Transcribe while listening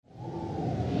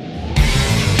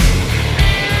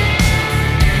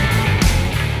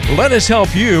Let us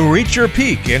help you reach your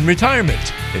peak in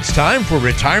retirement. It's time for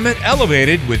Retirement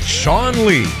Elevated with Sean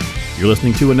Lee. You're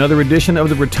listening to another edition of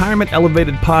the Retirement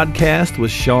Elevated podcast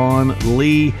with Sean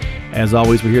Lee. As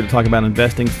always, we're here to talk about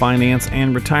investing, finance,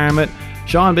 and retirement.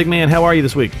 Sean, big man, how are you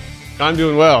this week? I'm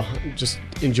doing well. Just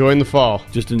enjoying the fall.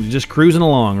 Just cruising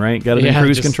along, right? Got it in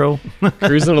cruise control?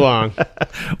 Cruising along.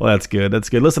 Well, that's good. That's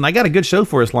good. Listen, I got a good show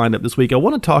for us lined up this week. I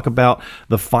want to talk about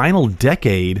the final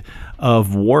decade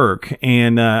of work.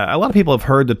 And a lot of people have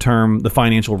heard the term the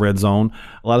financial red zone.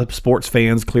 A lot of sports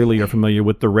fans clearly are familiar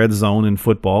with the red zone in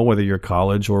football, whether you're a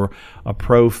college or a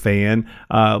pro fan.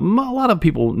 A lot of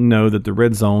people know that the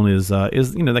red zone is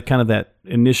that kind of that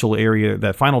initial area,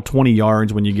 that final 20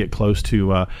 yards when you get close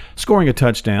to scoring a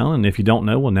touchdown. And if you don't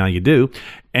know, well, now you do.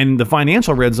 And the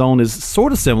financial red zone is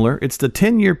sort of similar. It's the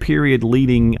 10-year period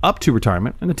leading up to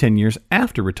retirement and the 10 years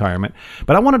after retirement.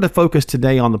 But I wanted to focus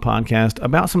today on the podcast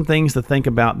about some things to think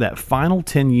about that final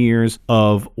 10 years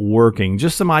of working.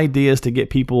 Just some ideas to get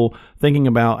people thinking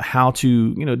about how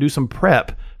to, do some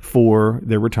prep for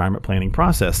their retirement planning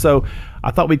process. So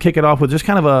I thought we'd kick it off with just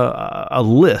kind of a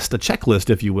list, a checklist,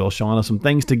 if you will, Sean, of some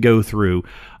things to go through.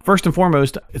 First and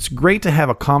foremost, it's great to have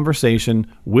a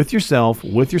conversation with yourself,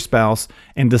 with your spouse,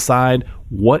 and decide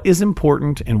what is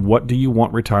important and what do you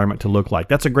want retirement to look like.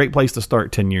 That's a great place to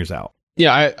start 10 years out.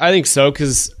 Yeah, I think so,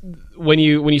 because when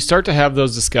you start to have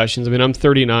those discussions, I'm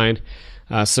 39.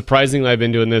 Surprisingly, I've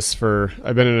been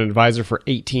an advisor for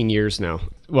 18 years now.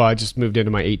 Well, I just moved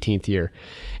into my 18th year.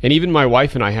 And even my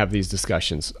wife and I have these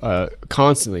discussions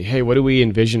constantly. Hey, what do we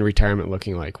envision retirement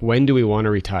looking like? When do we want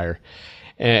to retire?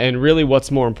 And really, what's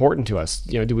more important to us?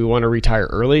 Do we want to retire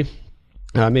early?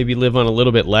 Maybe live on a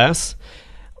little bit less?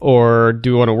 Or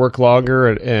do we want to work longer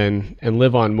and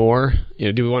live on more?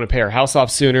 Do we want to pay our house off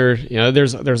sooner?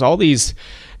 There's all these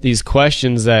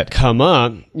questions that come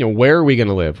up. Where are we going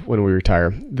to live when we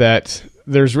retire? That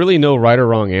there's really no right or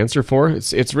wrong answer for.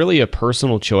 It's really a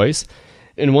personal choice.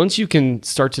 And once you can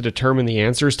start to determine the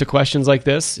answers to questions like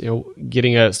this,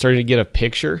 starting to get a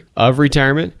picture of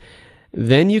retirement,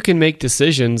 then you can make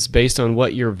decisions based on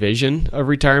what your vision of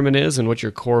retirement is and what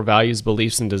your core values,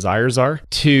 beliefs, and desires are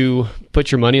to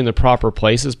put your money in the proper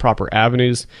places, proper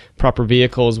avenues, proper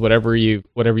vehicles, whatever you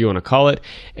want to call it,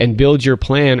 and build your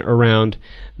plan around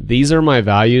these are my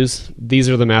values. These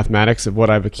are the mathematics of what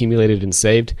I've accumulated and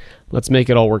saved. Let's make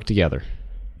it all work together.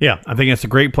 Yeah, I think that's a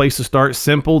great place to start.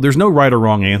 Simple. There's no right or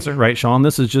wrong answer, right, Sean?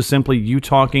 This is just simply you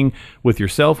talking with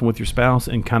yourself and with your spouse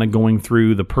and kind of going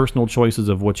through the personal choices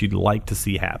of what you'd like to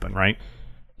see happen, right?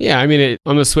 Yeah, I'm going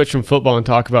to switch from football and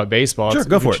talk about baseball. Sure,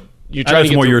 go for it. You're trying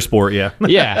That's more your sport, yeah.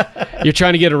 Yeah. You're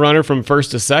trying to get a runner from first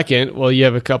to second. Well, you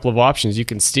have a couple of options. You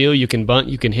can steal, you can bunt,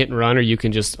 you can hit and run, or you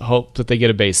can just hope that they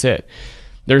get a base hit.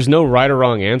 There's no right or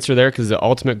wrong answer there because the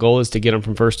ultimate goal is to get them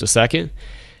from first to second.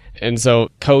 And so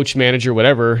coach, manager,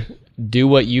 whatever, do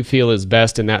what you feel is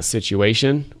best in that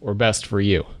situation or best for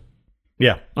you.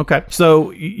 Yeah. Okay.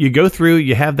 So you go through,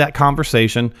 you have that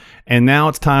conversation, and now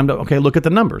it's time to, look at the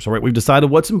numbers. All right. We've decided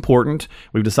what's important.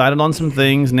 We've decided on some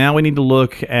things. Now we need to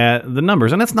look at the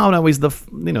numbers. And that's not always the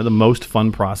most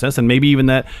fun process. And maybe even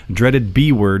that dreaded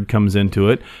B word comes into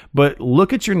it. But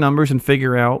look at your numbers and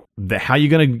figure out how you're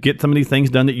going to get some of these things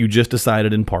done that you just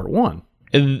decided in part one.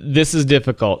 This is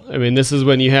difficult. This is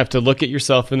when you have to look at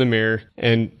yourself in the mirror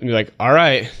and be like, all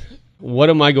right, what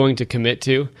am I going to commit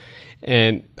to?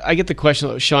 And I get the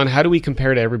question, Sean, how do we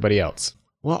compare to everybody else?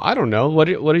 Well, I don't know. What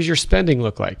does your spending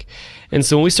look like? And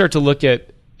so when we start to look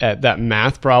at that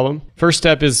math problem, first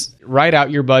step is write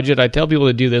out your budget. I tell people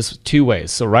to do this two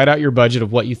ways. So write out your budget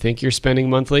of what you think you're spending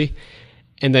monthly,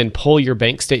 and then pull your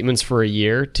bank statements for a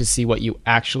year to see what you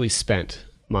actually spent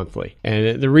monthly.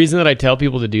 And the reason that I tell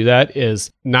people to do that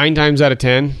is 9 times out of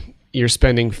 10, you're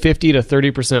spending 50 to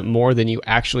 30% more than you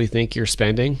actually think you're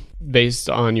spending based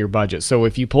on your budget. So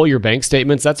if you pull your bank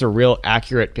statements, that's a real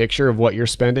accurate picture of what you're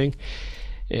spending.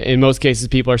 In most cases,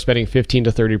 people are spending 15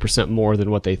 to 30% more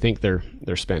than what they think they're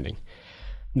spending.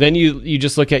 Then you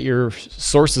just look at your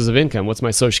sources of income. What's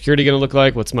my Social Security going to look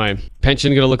like? What's my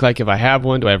pension going to look like if I have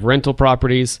one? Do I have rental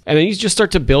properties? And then you just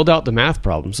start to build out the math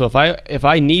problem. So if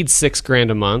I need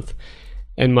 $6,000 a month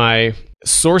and my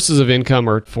sources of income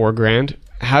are $4,000,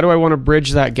 how do I want to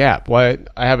bridge that gap? Well,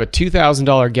 I have a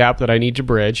 $2,000 gap that I need to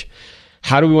bridge.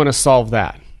 How do we want to solve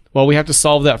that? Well, we have to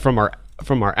solve that from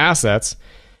our assets.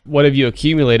 What have you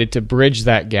accumulated to bridge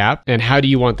that gap? And how do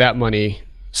you want that money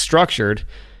structured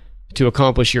to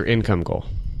accomplish your income goal?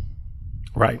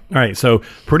 Right. All right. So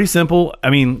pretty simple. I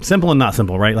mean, simple and not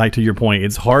simple, right? Like to your point,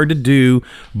 it's hard to do,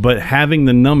 but having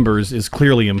the numbers is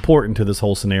clearly important to this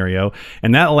whole scenario.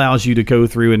 And that allows you to go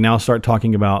through and now start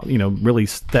talking about, really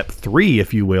step 3,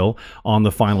 if you will, on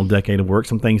the final decade of work,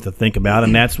 some things to think about.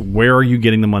 And that's where are you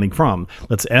getting the money from?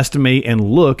 Let's estimate and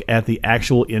look at the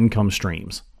actual income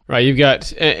streams. Right, you've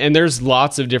got, and there's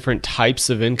lots of different types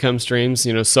of income streams.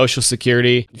 Social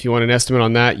Security, if you want an estimate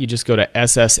on that, you just go to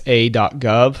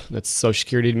ssa.gov. That's Social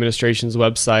Security Administration's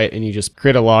website, and you just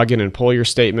create a login and pull your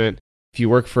statement. If you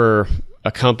work for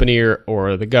a company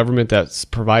or the government that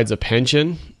provides a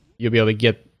pension, you'll be able to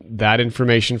get that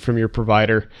information from your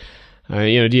provider. Do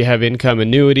you have income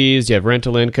annuities? Do you have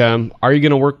rental income? Are you going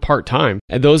to work part-time?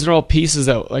 And those are all pieces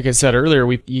that, like I said earlier,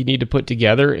 you need to put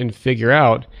together and figure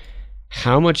out,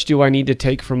 how much do I need to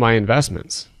take from my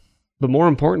investments? But more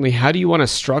importantly, how do you want to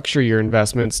structure your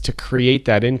investments to create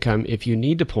that income if you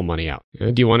need to pull money out?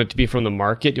 Do you want it to be from the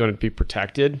market? Do you want it to be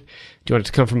protected? Do you want it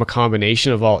to come from a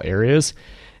combination of all areas?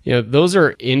 Those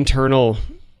are internal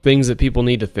things that people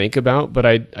need to think about. But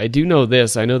I do know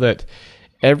this. I know that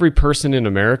every person in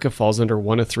America falls under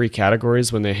one of 3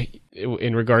 categories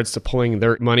in regards to pulling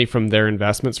their money from their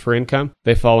investments for income.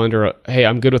 They fall under hey,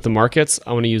 I'm good with the markets.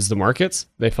 I want to use the markets.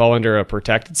 They fall under a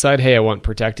protected side. Hey, I want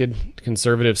protected,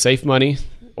 conservative, safe money.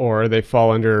 Or they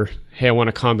fall under, hey, I want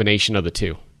a combination of the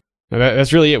two. Now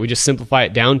that's really it. We just simplify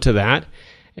it down to that.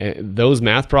 Those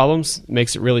math problems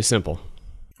makes it really simple.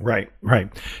 Right.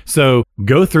 So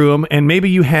go through them, and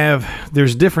maybe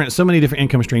there's so many different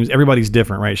income streams. Everybody's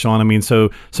different, right, Sean? I mean,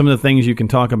 so some of the things you can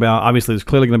talk about, obviously there's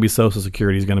clearly going to be Social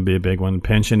Security is going to be a big one.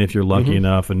 Pension, if you're lucky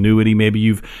enough, annuity, maybe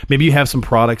you have some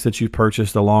products that you've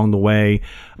purchased along the way.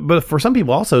 But for some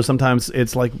people also, sometimes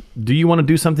it's like, do you want to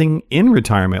do something in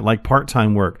retirement, like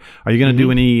part-time work? Are you going to do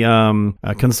any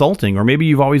consulting? Or maybe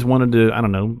you've always wanted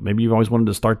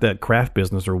to start that craft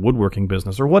business or woodworking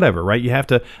business or whatever, right? You have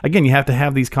to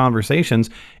have these conversations,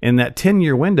 and that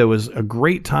 10-year window is a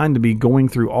great time to be going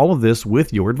through all of this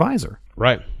with your advisor.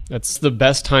 Right. That's the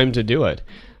best time to do it.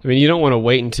 I mean, you don't want to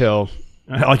wait until,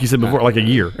 like you said before, like a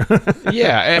year.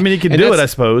 Yeah. I mean, you can do it, I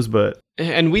suppose, but...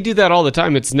 And we do that all the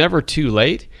time. It's never too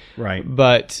late. Right.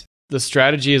 But the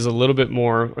strategy is a little bit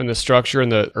more in the structure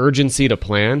and the urgency to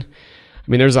plan. I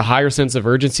mean, there's a higher sense of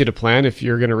urgency to plan if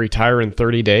you're going to retire in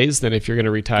 30 days than if you're going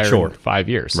to retire in 5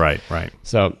 years. Right.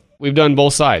 So we've done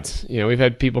both sides. We've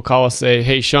had people call us, say,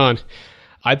 hey, Sean,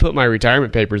 I put my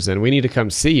retirement papers in. We need to come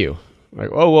see you. Like,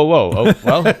 whoa. Oh,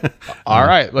 well, all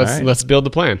right. Let's build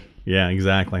the plan. Yeah,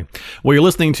 exactly. Well, you're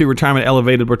listening to Retirement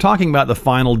Elevated. We're talking about the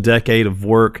final decade of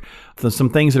work,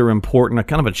 some things that are important,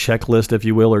 kind of a checklist, if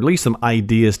you will, or at least some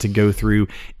ideas to go through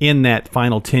in that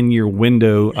final 10-year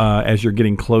window as you're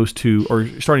getting close to or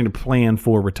starting to plan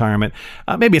for retirement.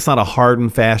 Maybe it's not a hard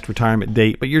and fast retirement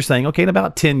date, but you're saying, okay, in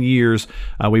about 10 years,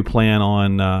 we plan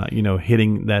on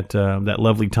hitting that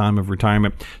lovely time of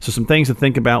retirement. So some things to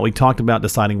think about. We talked about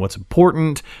deciding what's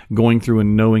important, going through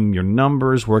and knowing your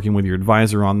numbers, working with your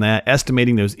advisor on that,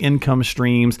 estimating those income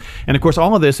streams. And of course,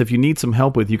 all of this, if you need some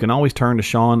help with, you can always turn to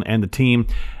Sean and the team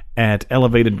at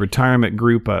Elevated Retirement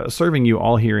Group, serving you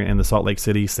all here in the Salt Lake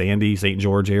City, Sandy, St.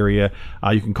 George area.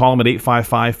 You can call them at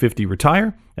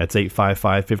 855-50-RETIRE. That's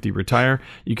 855-50-RETIRE.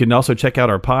 You can also check out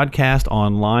our podcast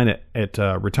online at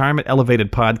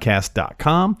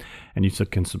retirementelevatedpodcast.com, and you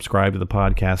can subscribe to the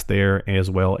podcast there,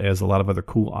 as well as a lot of other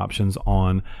cool options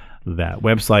on that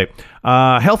website.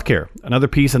 Healthcare, another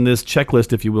piece in this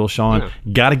checklist, if you will, Sean.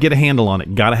 Got to get a handle on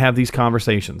it. Got to have these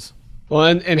conversations. Well,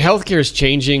 and healthcare is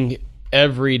changing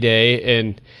every day,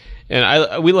 and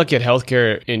we look at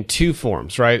healthcare in 2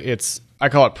 forms, right? I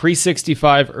call it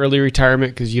pre-65 early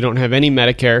retirement because you don't have any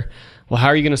Medicare. Well, how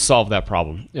are you going to solve that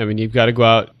problem? I mean, you've got to go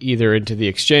out either into the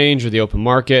exchange or the open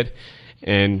market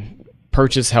and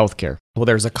purchase healthcare. Well,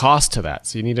 there's a cost to that,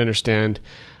 so you need to understand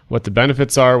what the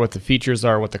benefits are, what the features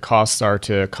are, what the costs are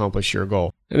to accomplish your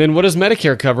goal. And then what does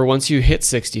Medicare cover once you hit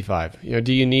 65?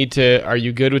 Are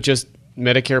you good with just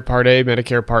Medicare Part A,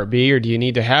 Medicare Part B, or do you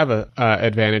need to have a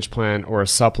Advantage plan or a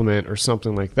supplement or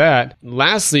something like that?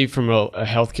 Lastly, from a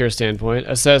healthcare standpoint,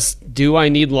 assess, do I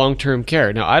need long-term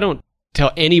care? Now, I don't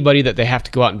tell anybody that they have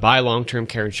to go out and buy long-term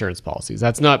care insurance policies.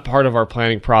 That's not part of our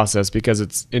planning process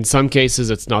because in some cases,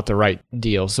 it's not the right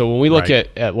deal. So when we look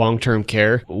at long-term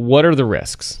care, what are the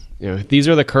risks? These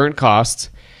are the current costs.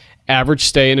 Average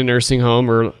stay in a nursing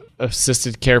home or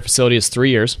assisted care facility is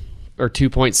 3 years, or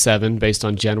 2.7 based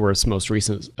on Genworth's most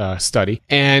recent study.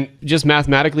 And just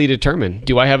mathematically determine,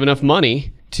 do I have enough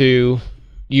money to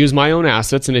use my own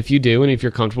assets? And if you do, and if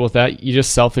you're comfortable with that, you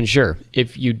just self-insure.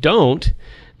 If you don't,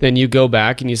 then you go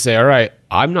back and you say, all right,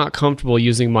 I'm not comfortable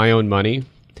using my own money.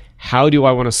 how do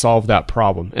I want to solve that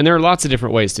problem? And there are lots of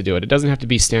different ways to do it. It doesn't have to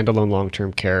be standalone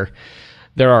long-term care.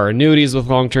 There are annuities with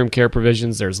long-term care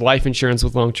provisions. There's life insurance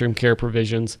with long-term care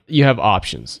provisions. You have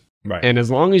options. Right. And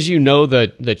as long as you know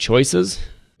the choices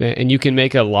and you can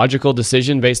make a logical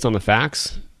decision based on the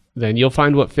facts, then you'll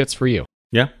find what fits for you.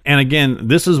 Yeah. And again,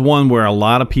 this is one where a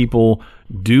lot of people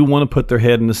do want to put their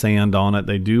head in the sand on it.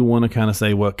 They do want to kind of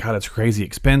say, well, God, it's crazy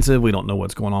expensive. We don't know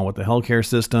what's going on with the healthcare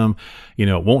system. You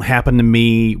know, it won't happen to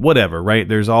me, whatever, right?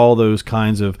 There's all those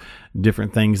kinds of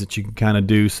different things that you can kind of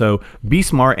do. So be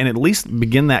smart and at least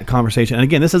begin that conversation. And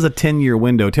again, this is a 10-year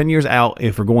window, 10 years out.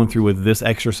 If we're going through with this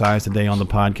exercise today on the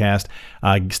podcast,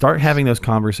 start having those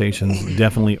conversations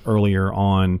definitely earlier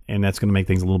on. And that's going to make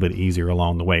things a little bit easier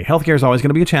along the way. Healthcare is always going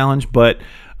to be a challenge, but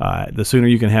the sooner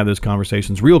you can have those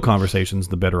conversations, real conversations,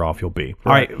 the better off you'll be.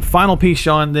 All right. Final piece,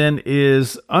 Sean, then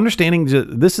is understanding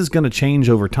that this is going to change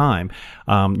over time.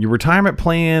 Your retirement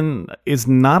plan is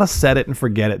not a set it and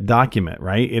forget it document,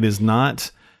 right? It is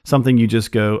not something you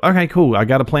just go, okay, cool, I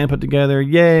got a plan put together.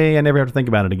 Yay, I never have to think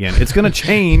about it again. It's going to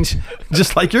change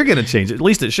just like you're going to change. At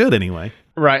least it should anyway.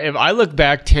 Right. If I look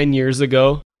back 10 years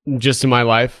ago, just in my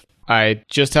life, I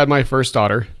just had my first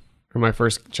daughter, or my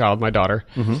first child, my daughter.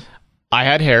 Mm-hmm. I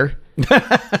had hair.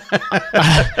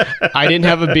 I didn't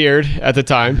have a beard at the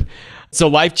time. So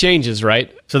life changes,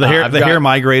 right? So the hair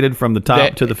migrated from the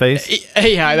top to the face?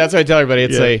 Yeah, that's what I tell everybody.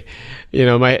 It's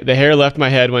the hair left my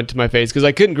head, went to my face, because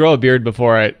I couldn't grow a beard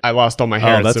before I lost all my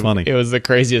hair. Oh, that's funny. It was the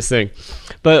craziest thing.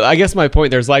 But I guess my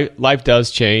point there is life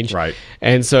does change. Right.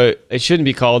 And so it shouldn't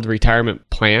be called retirement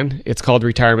plan. It's called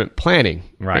retirement planning.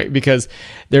 Right. Because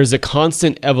there's a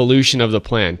constant evolution of the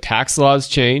plan. Tax laws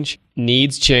change.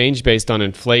 Needs change based on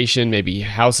inflation, maybe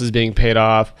houses being paid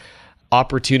off.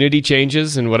 Opportunity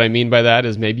changes, and what I mean by that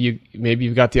is maybe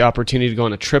you've got the opportunity to go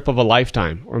on a trip of a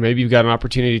lifetime, or maybe you've got an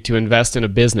opportunity to invest in a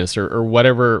business or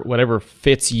whatever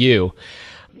fits you.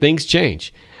 Things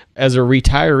change. As a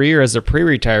retiree or as a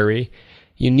pre-retiree,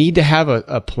 you need to have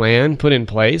a plan put in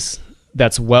place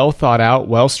that's well thought out,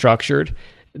 well structured,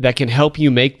 that can help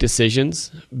you make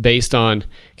decisions based on,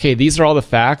 okay, these are all the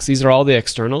facts, these are all the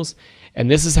externals,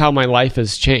 and this is how my life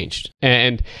has changed.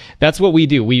 And that's what we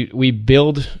do. We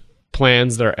build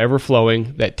plans that are ever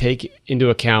flowing, that take into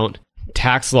account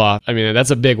tax law. I mean,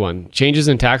 that's a big one. Changes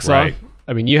in tax law. Right.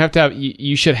 I mean,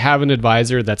 you should have an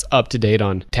advisor that's up to date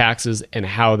on taxes and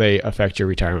how they affect your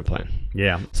retirement plan.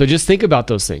 Yeah. So just think about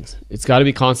those things. It's got to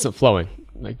be constant flowing.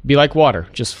 Be like water,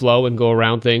 just flow and go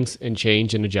around things and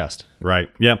change and adjust.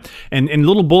 Right. Yeah. And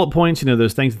little bullet points,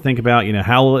 those things to think about,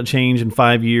 how will it change in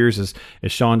 5 years? As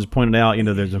Sean just pointed out,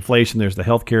 there's inflation, there's the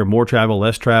healthcare, more travel,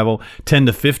 less travel, 10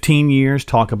 to 15 years.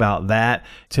 Talk about that.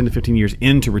 10 to 15 years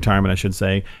into retirement, I should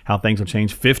say, how things will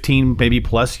change. 15, maybe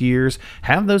plus years.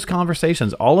 Have those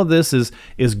conversations. All of this is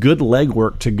good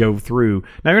legwork to go through.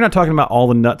 Now, you're not talking about all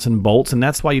the nuts and bolts, and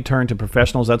that's why you turn to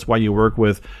professionals. That's why you work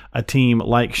with a team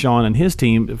like Sean and his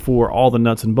team for all the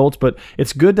nuts and bolts. But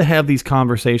it's good to have these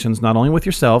conversations, not only with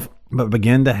yourself, but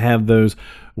begin to have those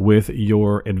with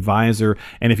your advisor.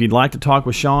 And if you'd like to talk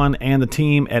with Sean and the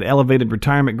team at Elevated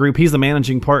Retirement Group, he's the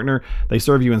managing partner. They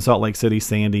serve you in Salt Lake City,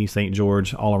 Sandy, St.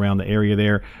 George, all around the area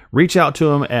there. Reach out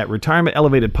to him at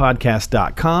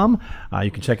retirementelevatedpodcast.com.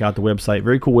 You can check out the website.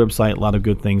 Very cool website. A lot of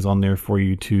good things on there for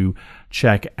you to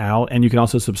check out. And you can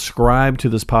also subscribe to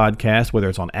this podcast, whether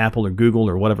it's on Apple or Google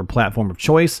or whatever platform of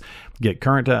choice. Get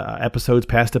current episodes,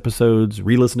 past episodes,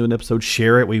 re-listen to an episode,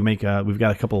 share it. We've got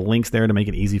a couple of links there to make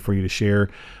it easy for you to share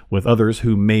with others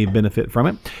who may benefit from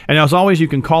it. And as always, you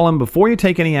can call them before you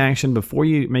take any action, before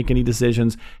you make any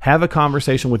decisions. Have a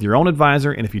conversation with your own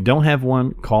advisor. And if you don't have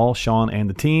one, call Sean and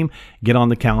the team. Get on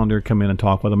the calendar, come in and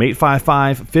talk with them.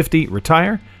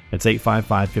 855-50-RETIRE. That's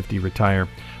 855-50-RETIRE.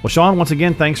 Well, Sean, once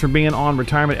again, thanks for being on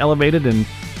Retirement Elevated and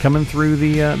coming through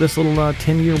this little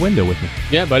 10-year window with me.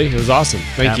 Yeah, buddy. It was awesome.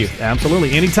 Thank you.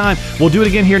 Absolutely. Anytime. We'll do it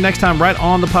again here next time right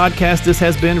on the podcast. This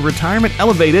has been Retirement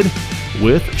Elevated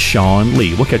with Sean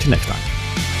Lee. We'll catch you next time.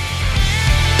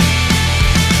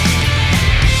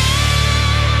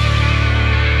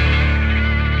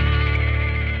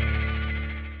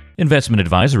 Investment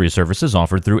advisory services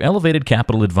offered through Elevated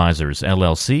Capital Advisors,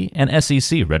 LLC, an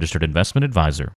SEC registered investment advisor.